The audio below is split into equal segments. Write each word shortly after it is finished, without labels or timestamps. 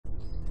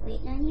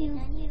Waiting on you.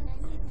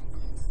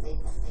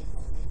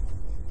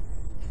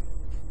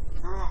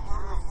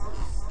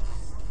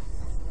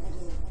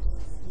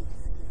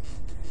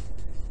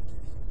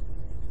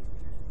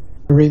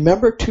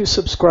 Remember to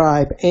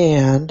subscribe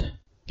and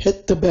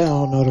hit the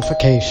bell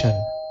notification.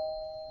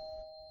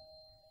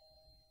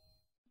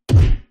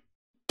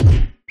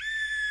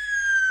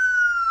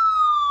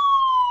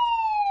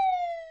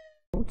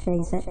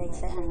 Chase it.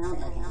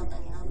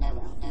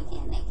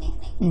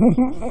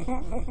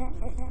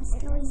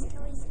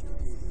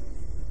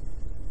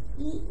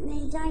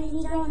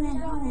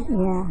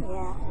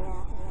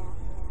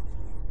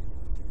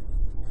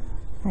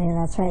 Oh, yeah,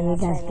 that's right. You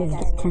guys could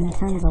get 10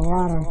 tons of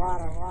water.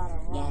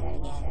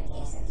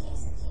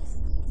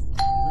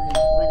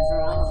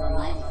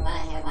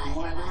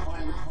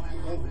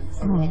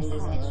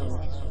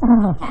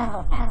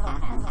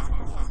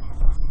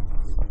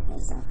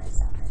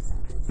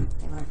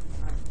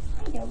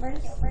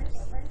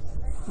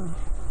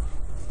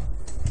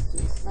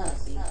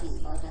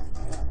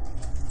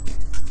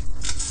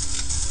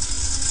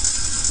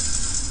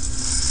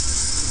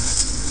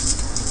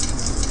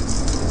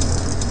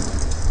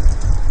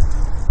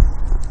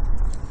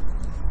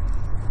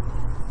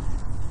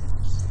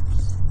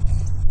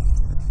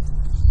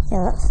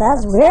 Yeah,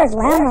 that's weird.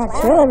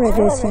 Landmark's really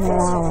reducing their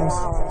hours.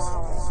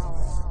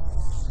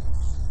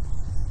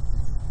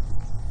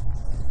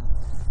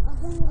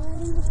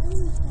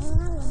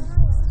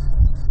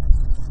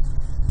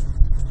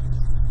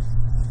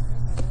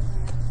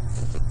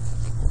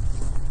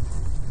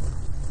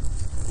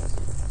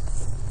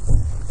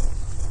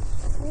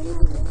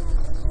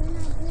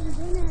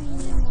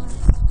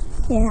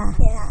 Yeah.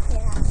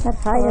 That's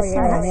probably just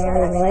something they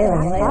were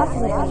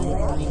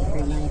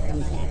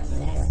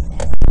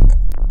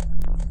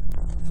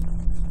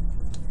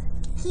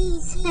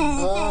Keys. Keys.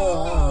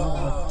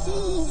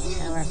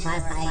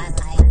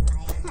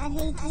 I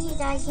hate keys.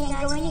 I can't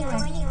go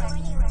anywhere.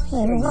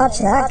 Watch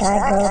that guy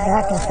go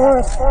back and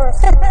forth.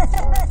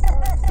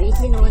 Have you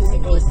seen the ones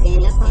that they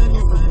stand up on?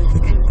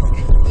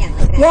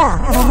 Yeah,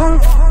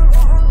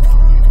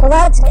 Well,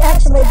 that's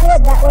actually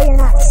good. That way you're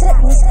not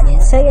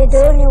sitting. So you're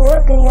doing your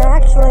work and you're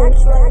actually,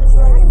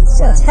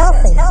 so it's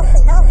healthy.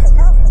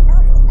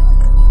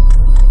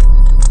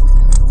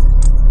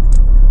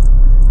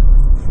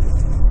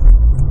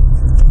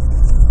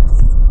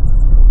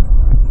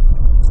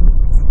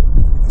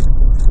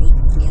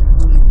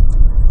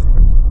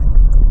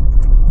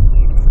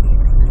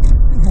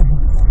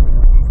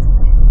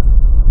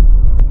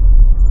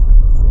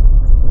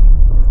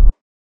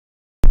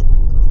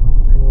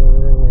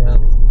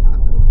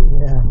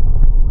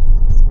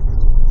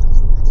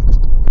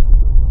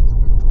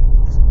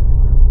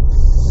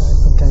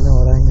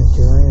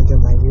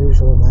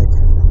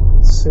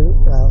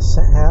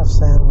 Half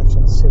sandwich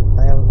and soup.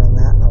 I haven't done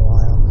that in a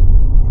while.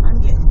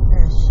 I'm getting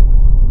fish.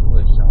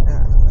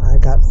 I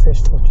got fish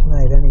for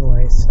tonight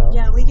anyway, so.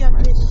 Yeah, we got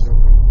fish.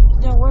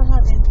 No, we're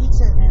having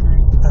pizza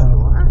tonight.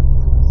 Oh.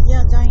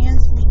 Yeah,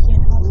 Diane's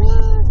making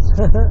homemade.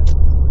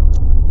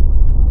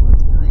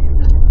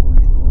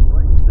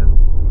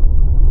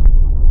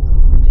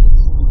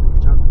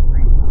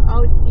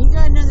 Oh, he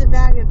got another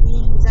bag of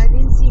beans. I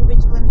didn't see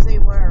which ones they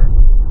were.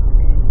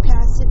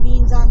 Pass the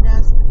beans on to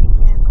us when you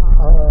can.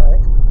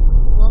 Alright.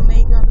 We'll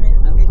make them in.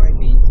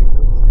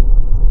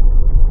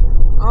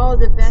 Oh,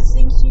 the best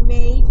thing she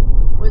made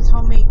was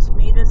homemade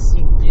tomato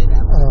soup. Yeah,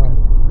 that was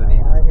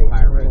I hate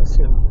tomato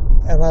soup.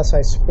 Unless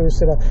I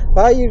spruce it up.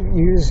 Well, I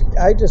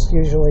just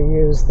usually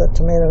use the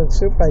tomato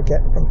soup I get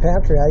from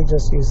pantry. I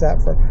just use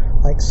that for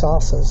like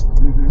sauces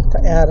to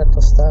add it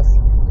to stuff.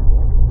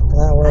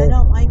 That way. I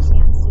don't like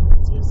canned soup.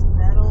 It tastes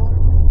metal.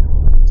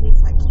 It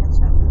tastes like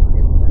ketchup.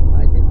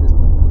 I did this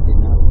one. It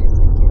did not taste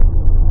like it.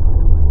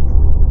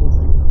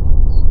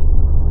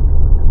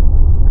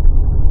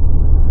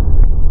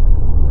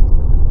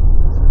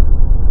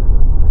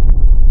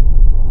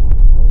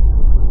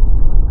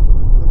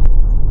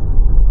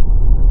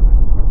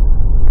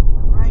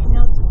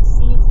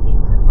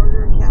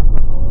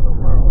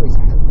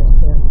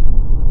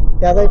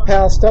 Yeah, they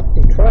passed up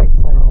Detroit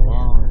for a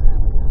while.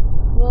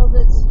 Well,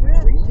 the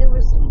strip, there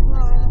was some.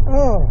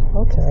 Oh,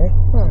 okay.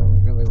 Huh. It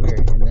was really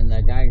weird. And then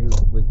the guy who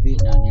was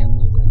beating on him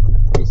was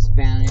a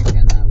Hispanic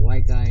and a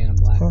white guy and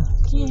a black guy.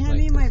 Can you hand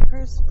me my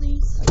purse,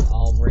 please? Like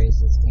all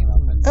races came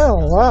up and.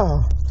 Oh,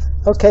 wow.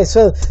 Okay,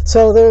 so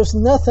there's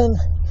nothing.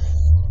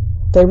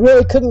 They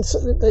really couldn't.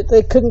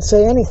 They couldn't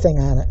say anything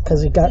on it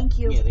because you got. Thank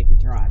you. Yeah, they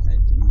could try, but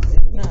it didn't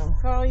work. No.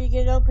 Carl, you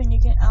get open, you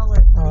can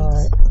outlet, please. All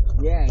right.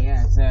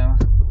 Yeah. So,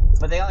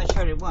 but they only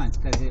showed it once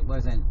because it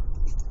wasn't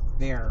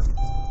their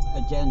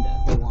agenda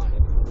they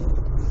wanted.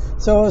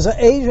 So it was an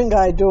Asian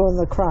guy doing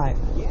the crime.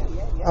 Yeah.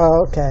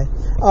 Oh, okay.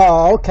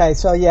 Oh, okay.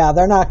 So yeah,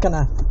 they're not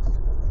gonna.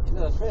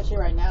 No, especially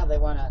right now, they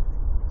want to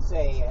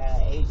say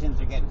Asians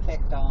are getting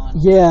picked on.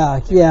 Yeah,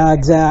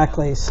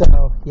 exactly.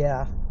 So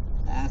yeah.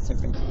 That's a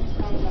good.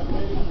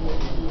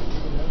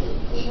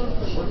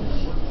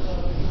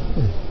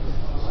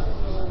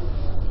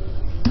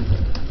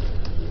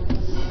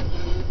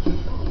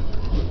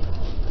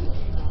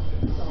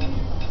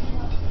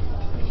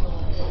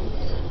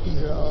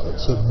 It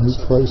said new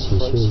prices,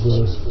 so we're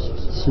going to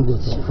see what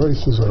the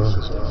prices are.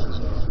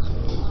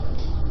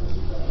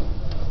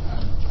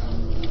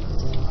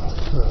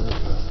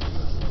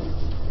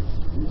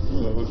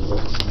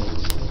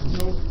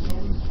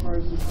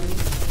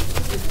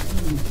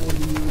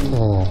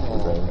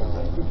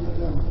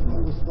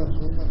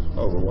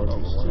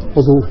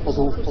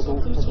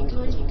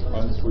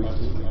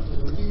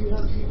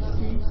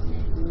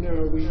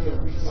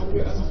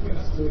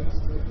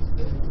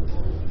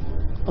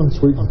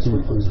 Unsweetened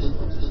tea, please.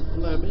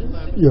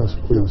 Yes,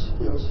 please.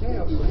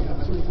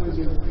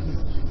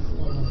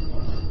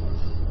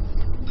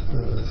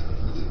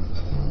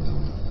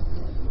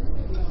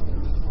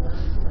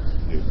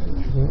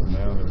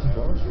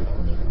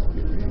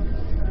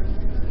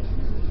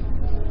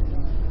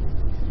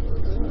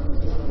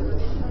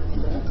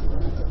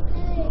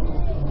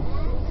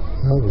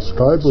 Now the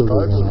Skybird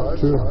went up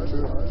too.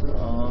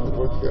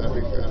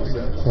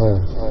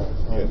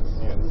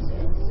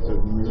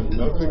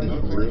 Nothing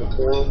real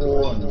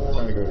horrible, and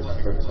kind of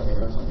expect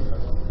something.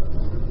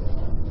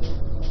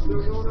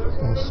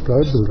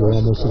 Skybird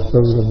almost is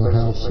better than the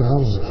half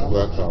sandwich.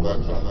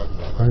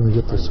 I'm going to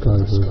get the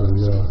Skybird,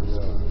 yeah,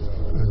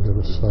 and get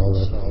a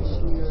salad.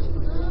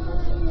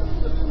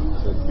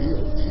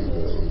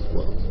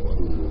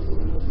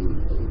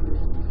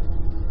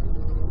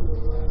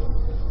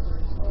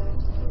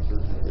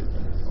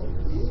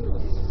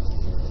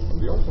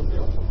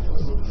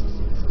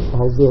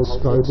 I'll do a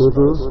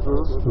Skyburger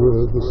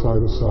with the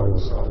side of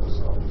salad.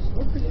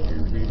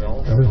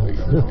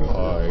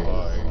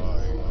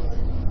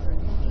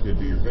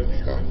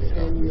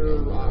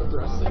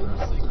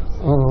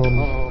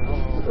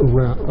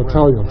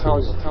 Italian.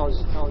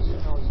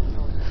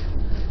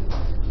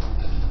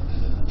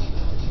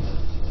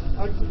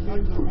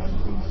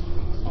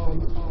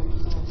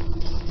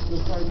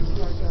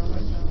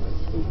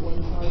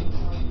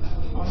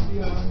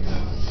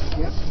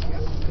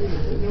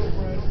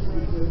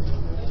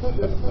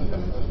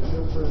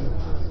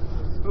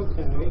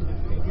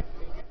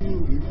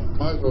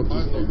 Might as well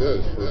just do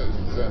this for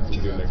sense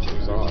and get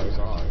exercise.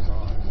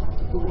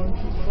 The one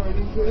piece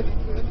Friday good?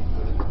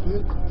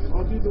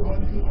 I'll do the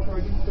one piece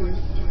Friday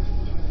first.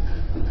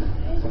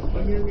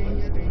 Onion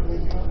rings.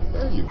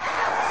 There you go.